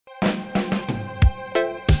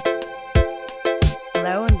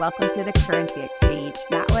welcome to the Currency Exchange,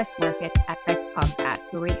 NatWest Markets FX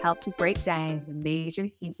podcast, where we help to break down the major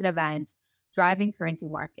themes and events driving currency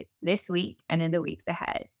markets this week and in the weeks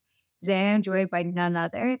ahead. Today, I'm joined by none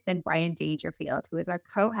other than Brian Dangerfield, who is our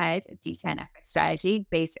co-head of G10 FX strategy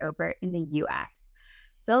based over in the US.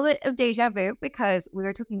 It's a little bit of deja vu because we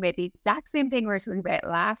were talking about the exact same thing we were talking about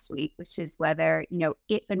last week, which is whether,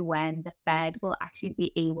 if and when the Fed will actually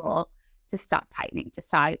be able to stop tightening, to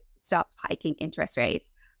stop hiking interest rates.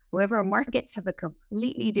 However, markets have a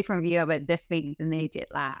completely different view of it this week than they did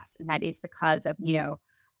last. And that is because of,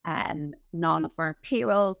 non-farm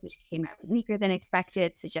payrolls, which came out weaker than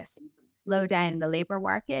expected, suggesting some slowdown in the labor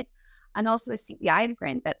market, and also a CPI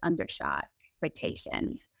print that undershot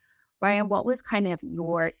expectations. Brian, what was kind of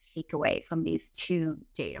your takeaway from these two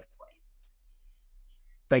data points?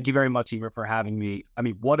 Thank you very much, Eva, for having me. I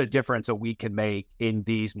mean, what a difference a week can make in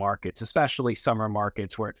these markets, especially summer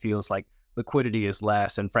markets where it feels like liquidity is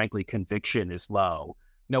less and frankly, conviction is low.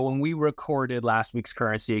 Now, when we recorded last week's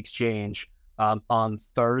currency exchange on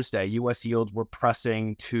Thursday, U.S. yields were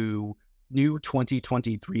pressing to new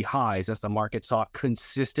 2023 highs as the market saw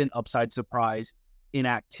consistent upside surprise in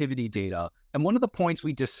activity data. And one of the points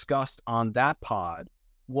we discussed on that pod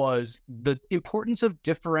was the importance of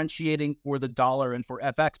differentiating for the dollar and for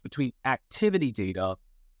FX between activity data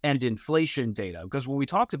and inflation data. Because what we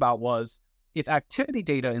talked about was if activity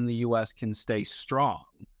data in the US can stay strong,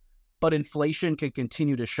 but inflation can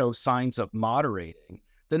continue to show signs of moderating,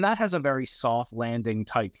 then that has a very soft landing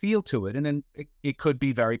type feel to it. And then it could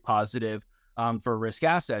be very positive for risk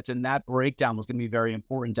assets. And that breakdown was going to be very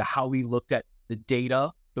important to how we looked at the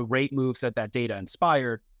data, the rate moves that data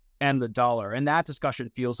inspired, and the dollar. And that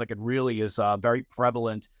discussion feels like it really is very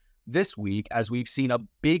prevalent this week as we've seen a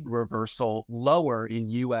big reversal lower in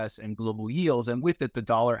U.S. and global yields. And with it, the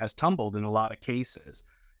dollar has tumbled in a lot of cases.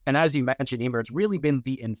 And as you mentioned, Emer, it's really been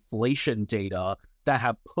the inflation data that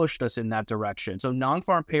have pushed us in that direction. So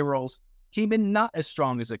non-farm payrolls came in not as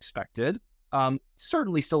strong as expected.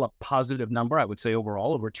 Certainly still a positive number, I would say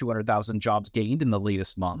overall, over 200,000 jobs gained in the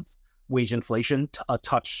latest month. Wage inflation a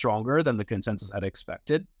touch stronger than the consensus had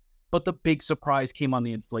expected. But the big surprise came on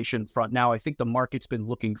the inflation front. Now, I think the market's been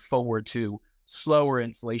looking forward to slower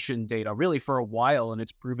inflation data really for a while, and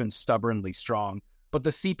it's proven stubbornly strong. But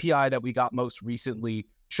the CPI that we got most recently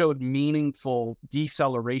showed meaningful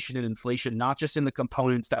deceleration in inflation, not just in the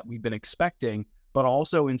components that we've been expecting, but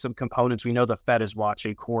also in some components we know the Fed is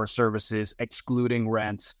watching, core services, excluding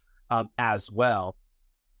rents as well.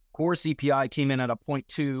 Core CPI came in at a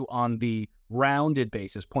 0.2 on the rounded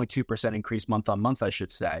basis, 0.2% increase month on month, I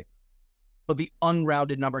should say. But the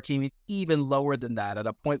unrounded number came in even lower than that at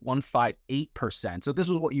a 0.158%. So this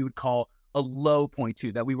was what you would call a low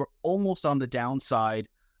 0.2, that we were almost on the downside,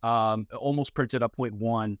 almost printed a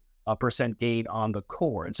 0.1% gain on the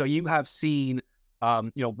core. And so you have seen,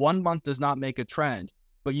 1 month does not make a trend,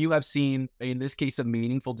 but you have seen, in this case, a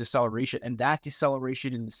meaningful deceleration. And that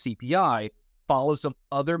deceleration in the CPI follows some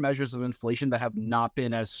other measures of inflation that have not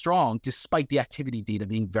been as strong, despite the activity data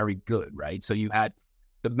being very good, right? So you had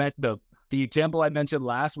the example I mentioned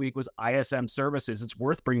last week was ISM services. It's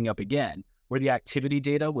worth bringing up again, where the activity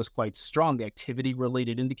data was quite strong, the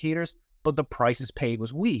activity-related indicators, but the prices paid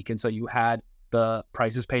was weak. And so you had the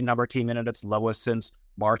prices paid number came in at its lowest since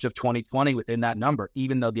March of 2020 within that number,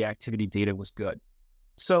 even though the activity data was good.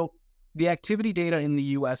 So the activity data in the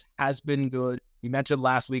U.S. has been good. We mentioned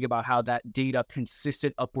last week about how that data,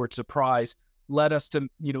 consistent upward surprise, led us to,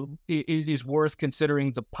 it is worth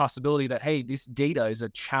considering the possibility that, hey, this data is a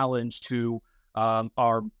challenge to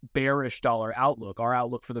our bearish dollar outlook. Our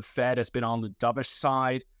outlook for the Fed has been on the dovish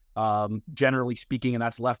side, generally speaking, and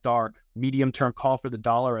that's left our medium-term call for the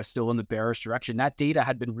dollar as still in the bearish direction. That data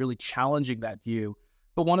had been really challenging that view.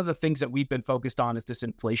 But one of the things that we've been focused on is this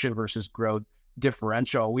inflation versus growth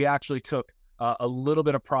differential. We actually took a little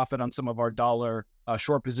bit of profit on some of our dollar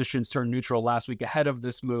short positions turned neutral last week ahead of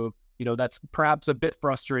this move. That's perhaps a bit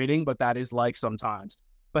frustrating, but that is life sometimes.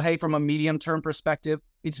 But hey, from a medium-term perspective,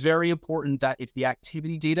 it's very important that if the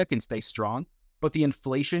activity data can stay strong, but the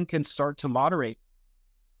inflation can start to moderate,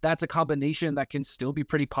 that's a combination that can still be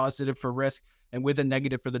pretty positive for risk and with a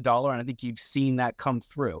negative for the dollar. And I think you've seen that come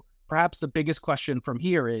through. Perhaps the biggest question from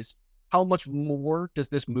here is, how much more does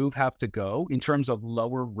this move have to go in terms of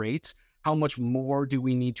lower rates? How much more do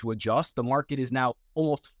we need to adjust? The market is now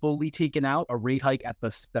almost fully taken out a rate hike at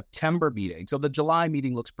the September meeting. So the July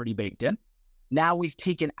meeting looks pretty baked in. Now we've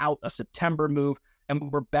taken out a September move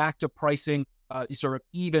and we're back to pricing sort of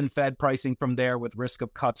even Fed pricing from there with risk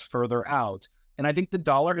of cuts further out. And I think the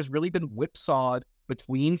dollar has really been whipsawed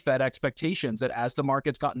between Fed expectations that as the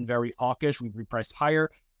market's gotten very hawkish, we've repriced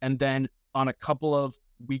higher. And then on a couple of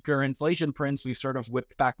weaker inflation prints, we've sort of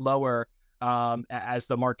whipped back lower as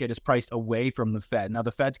the market is priced away from the Fed. Now,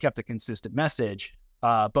 the Fed's kept a consistent message,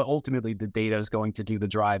 but ultimately the data is going to do the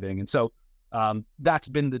driving. And so that's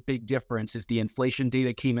been the big difference is the inflation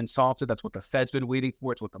data came in softer. That's what the Fed's been waiting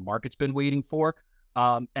for. It's what the market's been waiting for.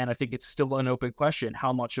 And I think it's still an open question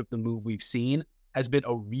how much of the move we've seen has been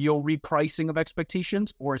a real repricing of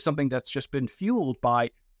expectations or is something that's just been fueled by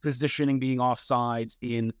positioning being offsides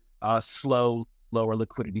in slow, lower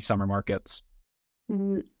liquidity summer markets.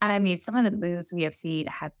 And I mean, some of the moves we have seen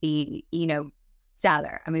have been,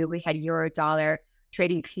 stellar. I mean, we had euro dollar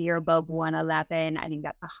trading clear above 111. I think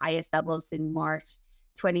that's the highest level since March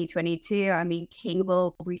 2022. I mean,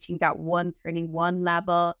 cable reaching that 131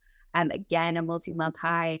 level, again, a multi-month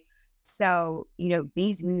high. So,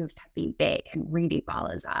 these moves have been big and really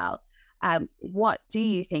volatile. What do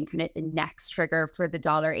you think the next trigger for the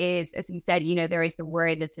dollar is? As you said, there is the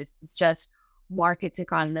worry that this is just markets have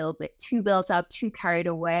gone a little bit too built up, too carried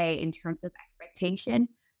away in terms of expectation.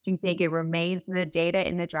 Do you think it remains the data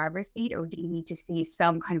in the driver's seat, or do you need to see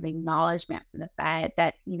some kind of acknowledgement from the Fed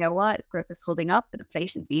that, growth is holding up and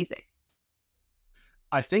inflation's easing?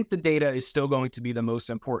 I think the data is still going to be the most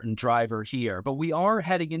important driver here, but we are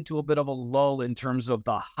heading into a bit of a lull in terms of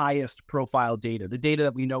the highest profile data. The data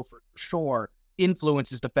that we know for sure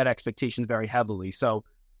influences the Fed expectations very heavily. So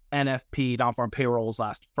NFP, non-farm payrolls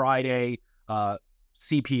last Friday,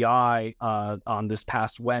 CPI on this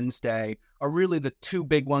past Wednesday are really the two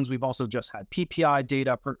big ones. We've also just had PPI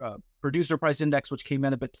data, producer price index, which came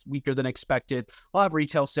in a bit weaker than expected. We'll have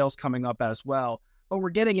retail sales coming up as well. But we're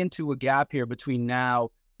getting into a gap here between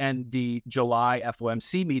now and the July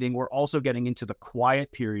FOMC meeting. We're also getting into the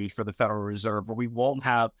quiet period for the Federal Reserve where we won't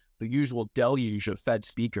have the usual deluge of Fed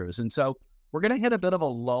speakers. And so we're going to hit a bit of a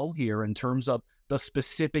lull here in terms of the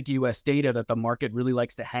specific U.S. data that the market really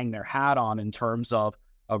likes to hang their hat on in terms of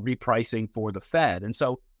repricing for the Fed. And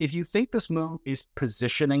so if you think this move is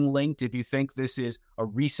positioning linked, if you think this is a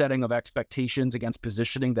resetting of expectations against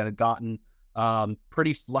positioning that had gotten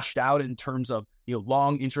pretty flushed out in terms of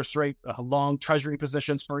long interest rate, long treasury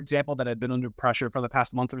positions, for example, that had been under pressure for the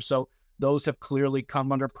past month or so, those have clearly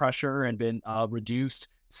come under pressure and been reduced,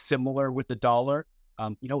 similar with the dollar.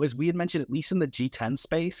 As we had mentioned, at least in the G10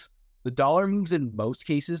 space, the dollar moves in most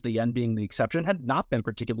cases, the yen being the exception, had not been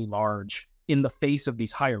particularly large in the face of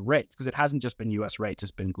these higher rates because it hasn't just been U.S. rates,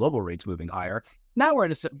 it's been global rates moving higher. Now we're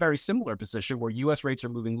in a very similar position where U.S. rates are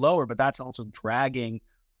moving lower, but that's also dragging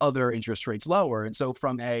other interest rates lower. And so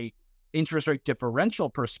from a interest rate differential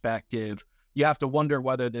perspective, you have to wonder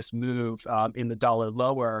whether this move in the dollar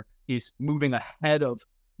lower is moving ahead of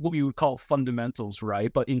what we would call fundamentals,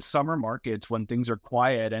 right? But in summer markets, when things are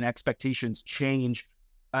quiet and expectations change,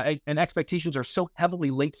 and expectations are so heavily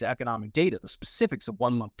linked to economic data, the specifics of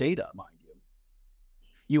 1 month data, mind you,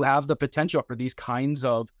 you have the potential for these kinds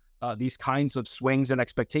of swings and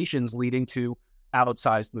expectations leading to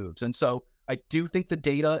outsized moves. And so I do think the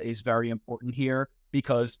data is very important here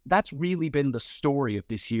because that's really been the story of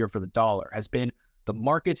this year for the dollar, has been the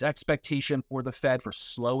market's expectation for the Fed for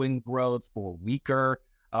slowing growth, for weaker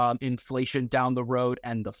inflation down the road,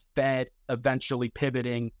 and the Fed eventually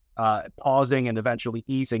pivoting, pausing and eventually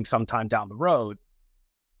easing sometime down the road.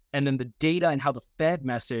 And then the data and how the Fed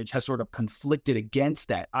message has sort of conflicted against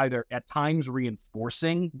that, either at times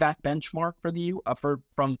reinforcing that benchmark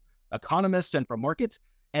from economists and from markets,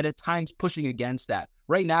 and at times pushing against that.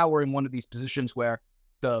 Right now, we're in one of these positions where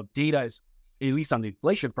the data is, at least on the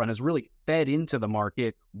inflation front, has really fed into the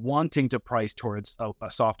market, wanting to price towards a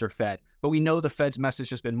softer Fed. But we know the Fed's message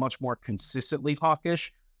has been much more consistently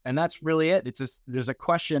hawkish, and that's really it. There's a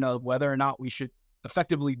question of whether or not we should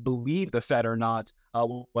effectively believe the Fed or not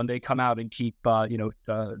when they come out and keep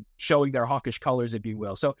showing their hawkish colors, if you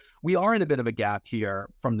will. So we are in a bit of a gap here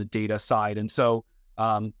from the data side, and so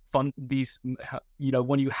when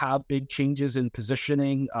you have big changes in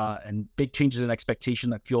positioning and big changes in expectation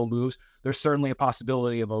that fuel moves, there's certainly a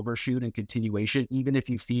possibility of overshoot and continuation, even if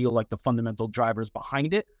you feel like the fundamental drivers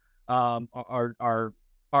behind it are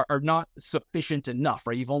not sufficient enough,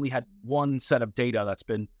 right? You've only had one set of data that's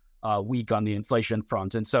been weak on the inflation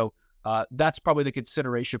front. And so that's probably the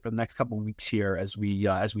consideration for the next couple of weeks here as we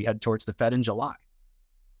head towards the Fed in July.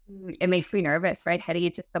 It makes me nervous, right? Heading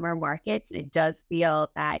into summer markets, it does feel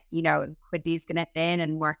that, liquidity is going to thin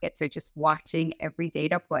and markets are just watching every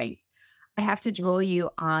data point. I have to drill you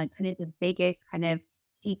on kind of the biggest kind of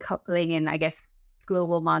decoupling and I guess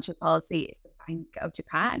global monetary policy is the Bank of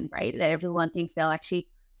Japan, right? That everyone thinks they'll actually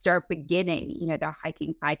start beginning, their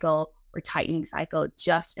hiking cycle or tightening cycle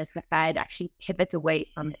just as the Fed actually pivots away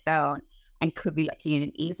from its own and could be looking at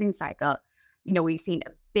an easing cycle. We've seen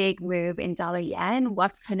a big move in dollar yen.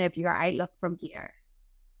 What's kind of your outlook from here?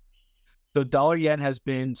 So dollar yen has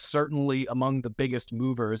been certainly among the biggest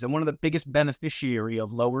movers and one of the biggest beneficiary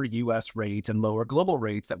of lower US rates and lower global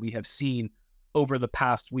rates that we have seen over the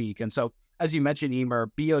past week. And so, as you mentioned,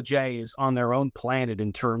 Emer, BOJ is on their own planet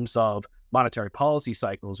in terms of monetary policy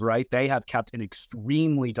cycles, right? They have kept an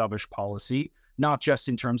extremely dovish policy, not just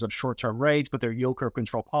in terms of short-term rates, but their yield curve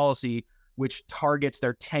control policy, which targets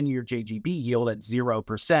their 10-year JGB yield at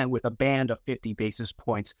 0% with a band of 50 basis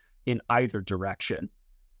points in either direction.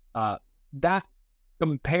 That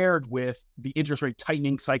compared with the interest rate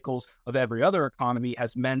tightening cycles of every other economy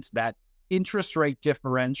has meant that interest rate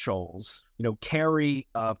differentials, carry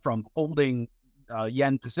from holding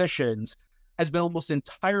yen positions has been almost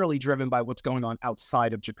entirely driven by what's going on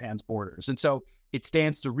outside of Japan's borders. And so it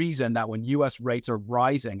stands to reason that when U.S. rates are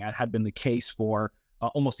rising, as had been the case for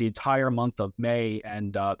almost the entire month of May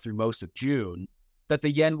and through most of June, that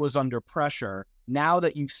the yen was under pressure. Now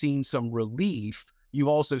that you've seen some relief, you've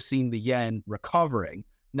also seen the yen recovering.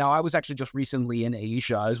 Now, I was actually just recently in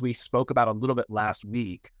Asia, as we spoke about a little bit last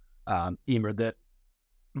week, Emer, that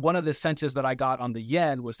one of the senses that I got on the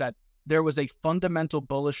yen was that there was a fundamental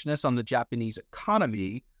bullishness on the Japanese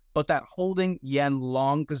economy, but that holding yen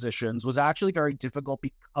long positions was actually very difficult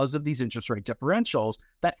because of these interest rate differentials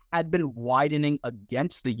that had been widening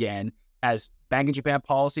against the yen as Bank of Japan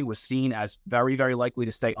policy was seen as very, very likely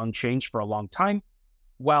to stay unchanged for a long time,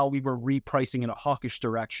 while we were repricing in a hawkish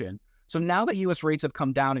direction. So now that U.S. rates have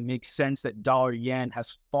come down, it makes sense that dollar yen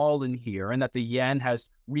has fallen here and that the yen has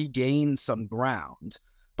regained some ground.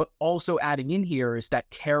 But also adding in here is that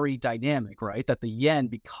carry dynamic, right? That the yen,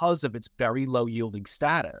 because of its very low yielding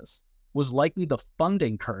status, was likely the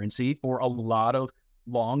funding currency for a lot of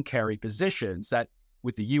long carry positions that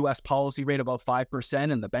with the U.S. policy rate above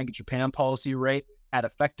 5% and the Bank of Japan policy rate at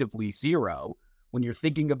effectively zero, when you're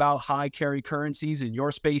thinking about high carry currencies in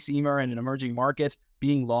your space, Emer, and in emerging markets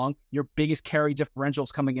being long, your biggest carry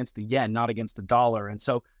differentials come against the yen, not against the dollar. And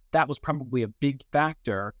so that was probably a big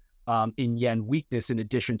factor in yen weakness in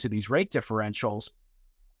addition to these rate differentials.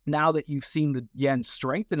 Now that you've seen the yen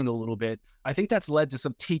strengthening a little bit, I think that's led to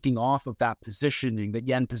some taking off of that positioning. That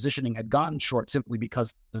yen positioning had gotten short simply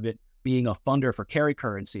because of it being a funder for carry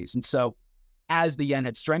currencies. And so as the yen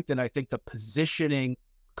had strengthened, I think the positioning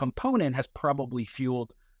component has probably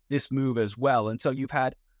fueled this move as well. And so you've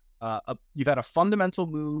had a fundamental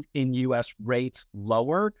move in U.S. rates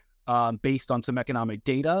lower based on some economic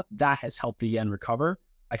data that has helped the yen recover.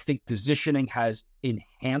 I think positioning has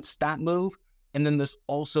enhanced that move. And then there's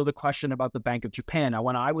also the question about the Bank of Japan. Now,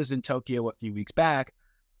 when I was in Tokyo a few weeks back,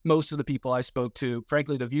 most of the people I spoke to,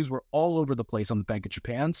 frankly, the views were all over the place on the Bank of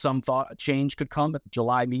Japan. Some thought a change could come at the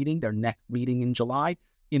July meeting, their next meeting in July,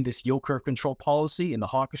 in this yield curve control policy in the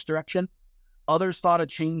hawkish direction. Others thought a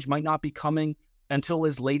change might not be coming until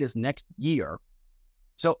as late as next year.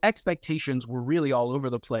 So expectations were really all over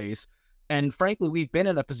the place. And frankly, we've been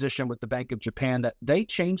in a position with the Bank of Japan that they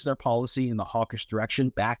changed their policy in the hawkish direction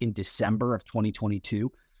back in December of 2022.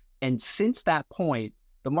 And since that point,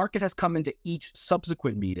 the market has come into each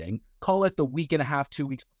subsequent meeting, call it the week and a half, 2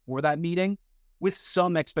 weeks before that meeting, with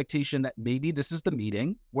some expectation that maybe this is the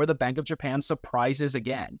meeting where the Bank of Japan surprises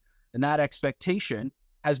again. And that expectation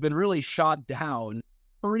has been really shot down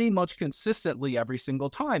pretty much consistently every single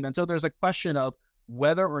time. And so there's a question of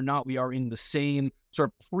whether or not we are in the same sort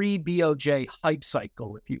of pre-BOJ hype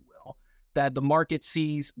cycle, if you will, that the market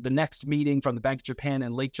sees the next meeting from the Bank of Japan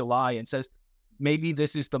in late July and says, maybe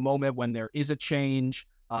this is the moment when there is a change.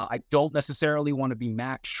 I don't necessarily want to be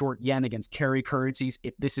max short yen against carry currencies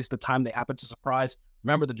if this is the time they happen to surprise.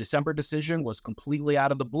 Remember, the December decision was completely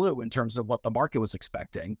out of the blue in terms of what the market was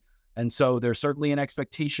expecting. And so there's certainly an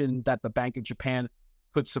expectation that the Bank of Japan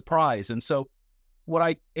could surprise. And so what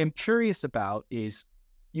I am curious about is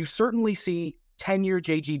you certainly see 10-year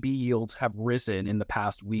JGB yields have risen in the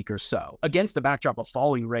past week or so against the backdrop of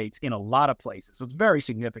falling rates in a lot of places. So it's very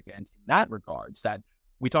significant in that regards that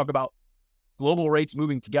we talk about global rates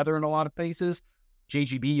moving together in a lot of places.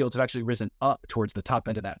 JGB yields have actually risen up towards the top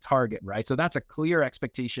end of that target, right? So that's a clear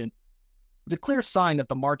expectation. It's a clear sign that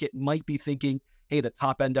the market might be thinking, hey, the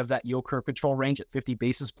top end of that yield curve control range at 50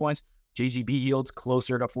 basis points, JGB yields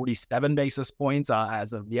closer to 47 basis points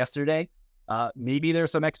as of yesterday. Maybe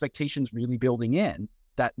there's some expectations really building in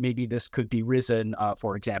that maybe this could be risen,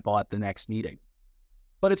 for example, at the next meeting.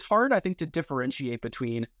 But it's hard, I think, to differentiate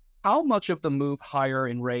between how much of the move higher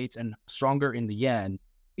in rates and stronger in the yen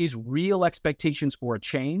is real expectations for a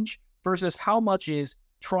change versus how much is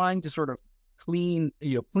trying to sort of clean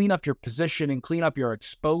up your position and clean up your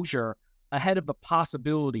exposure ahead of the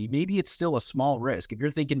possibility, maybe it's still a small risk. If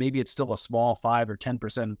you're thinking maybe it's still a small 5 or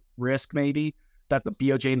 10% risk, maybe that the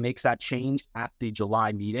BOJ makes that change at the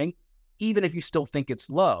July meeting, even if you still think it's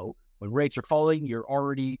low, when rates are falling, you're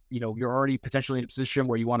already potentially in a position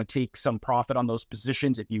where you want to take some profit on those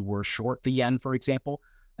positions if you were short the yen, for example.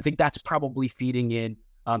 I think that's probably feeding in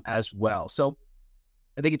as well. So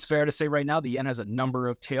I think it's fair to say right now the yen has a number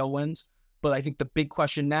of tailwinds, but I think the big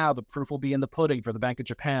question now, the proof will be in the pudding for the Bank of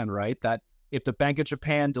Japan, right? That if the Bank of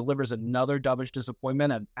Japan delivers another dovish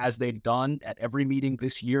disappointment, and as they've done at every meeting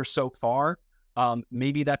this year so far,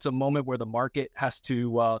 maybe that's a moment where the market has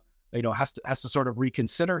to sort of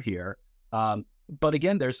reconsider here. But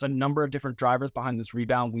again, there's a number of different drivers behind this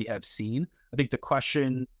rebound we have seen. I think the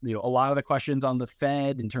question, a lot of the questions on the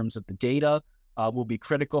Fed in terms of the data will be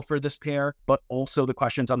critical for this pair, but also the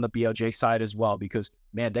questions on the BOJ side as well, because,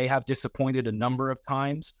 man, they have disappointed a number of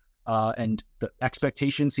times, and the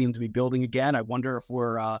expectations seem to be building again. I wonder if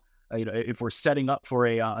we're setting up for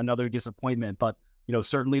another disappointment, but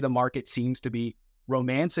certainly the market seems to be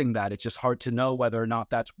romancing that. It's just hard to know whether or not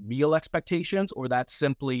that's real expectations or that's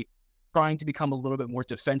simply trying to become a little bit more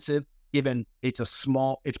defensive, given it's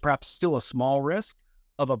perhaps still a small risk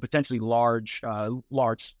of a potentially large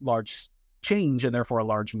change and therefore a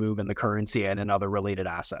large move in the currency and in other related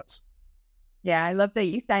assets. Yeah, I love that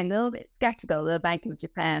you sound a little bit skeptical. The Bank of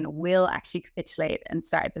Japan will actually capitulate and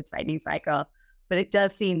start the tightening cycle. But it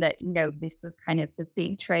does seem that, this was kind of the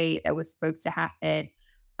big trade that was supposed to happen.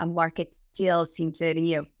 Markets still seem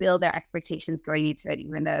to, build their expectations going into it,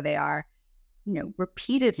 even though they are,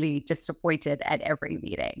 repeatedly disappointed at every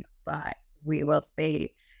meeting. But we will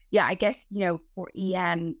see. Yeah, I guess, for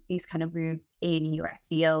EM, these kind of moves in US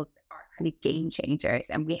yields are kind of game changers.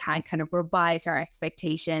 And we had kind of revised our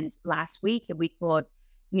expectations last week, and we thought,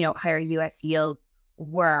 higher US yields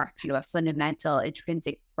were, a fundamental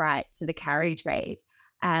intrinsic threat to the carry trade.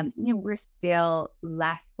 We're still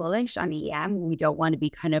less bullish on EM. We don't want to be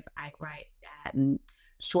kind of outright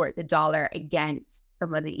short the dollar against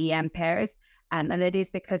some of the EM pairs. And it is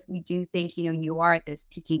because we do think, you are at this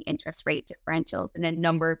peaking interest rate differentials in a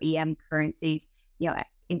number of EM currencies.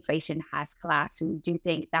 Inflation has collapsed. And we do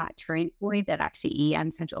think that turning point that actually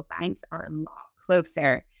EM central banks are a lot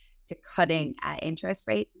closer to cutting interest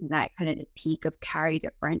rates, and that kind of the peak of carry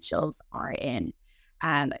differentials are in.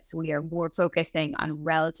 So we are more focusing on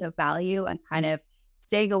relative value and kind of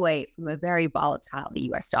staying away from a very volatile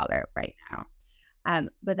US dollar right now.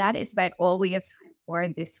 But that is about all we have time for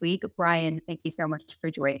this week. Brian, thank you so much for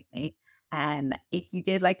joining me. If you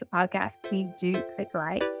did like the podcast, please do click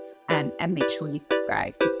like and make sure you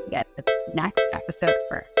subscribe so you can get the next episode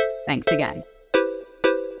first. Thanks again.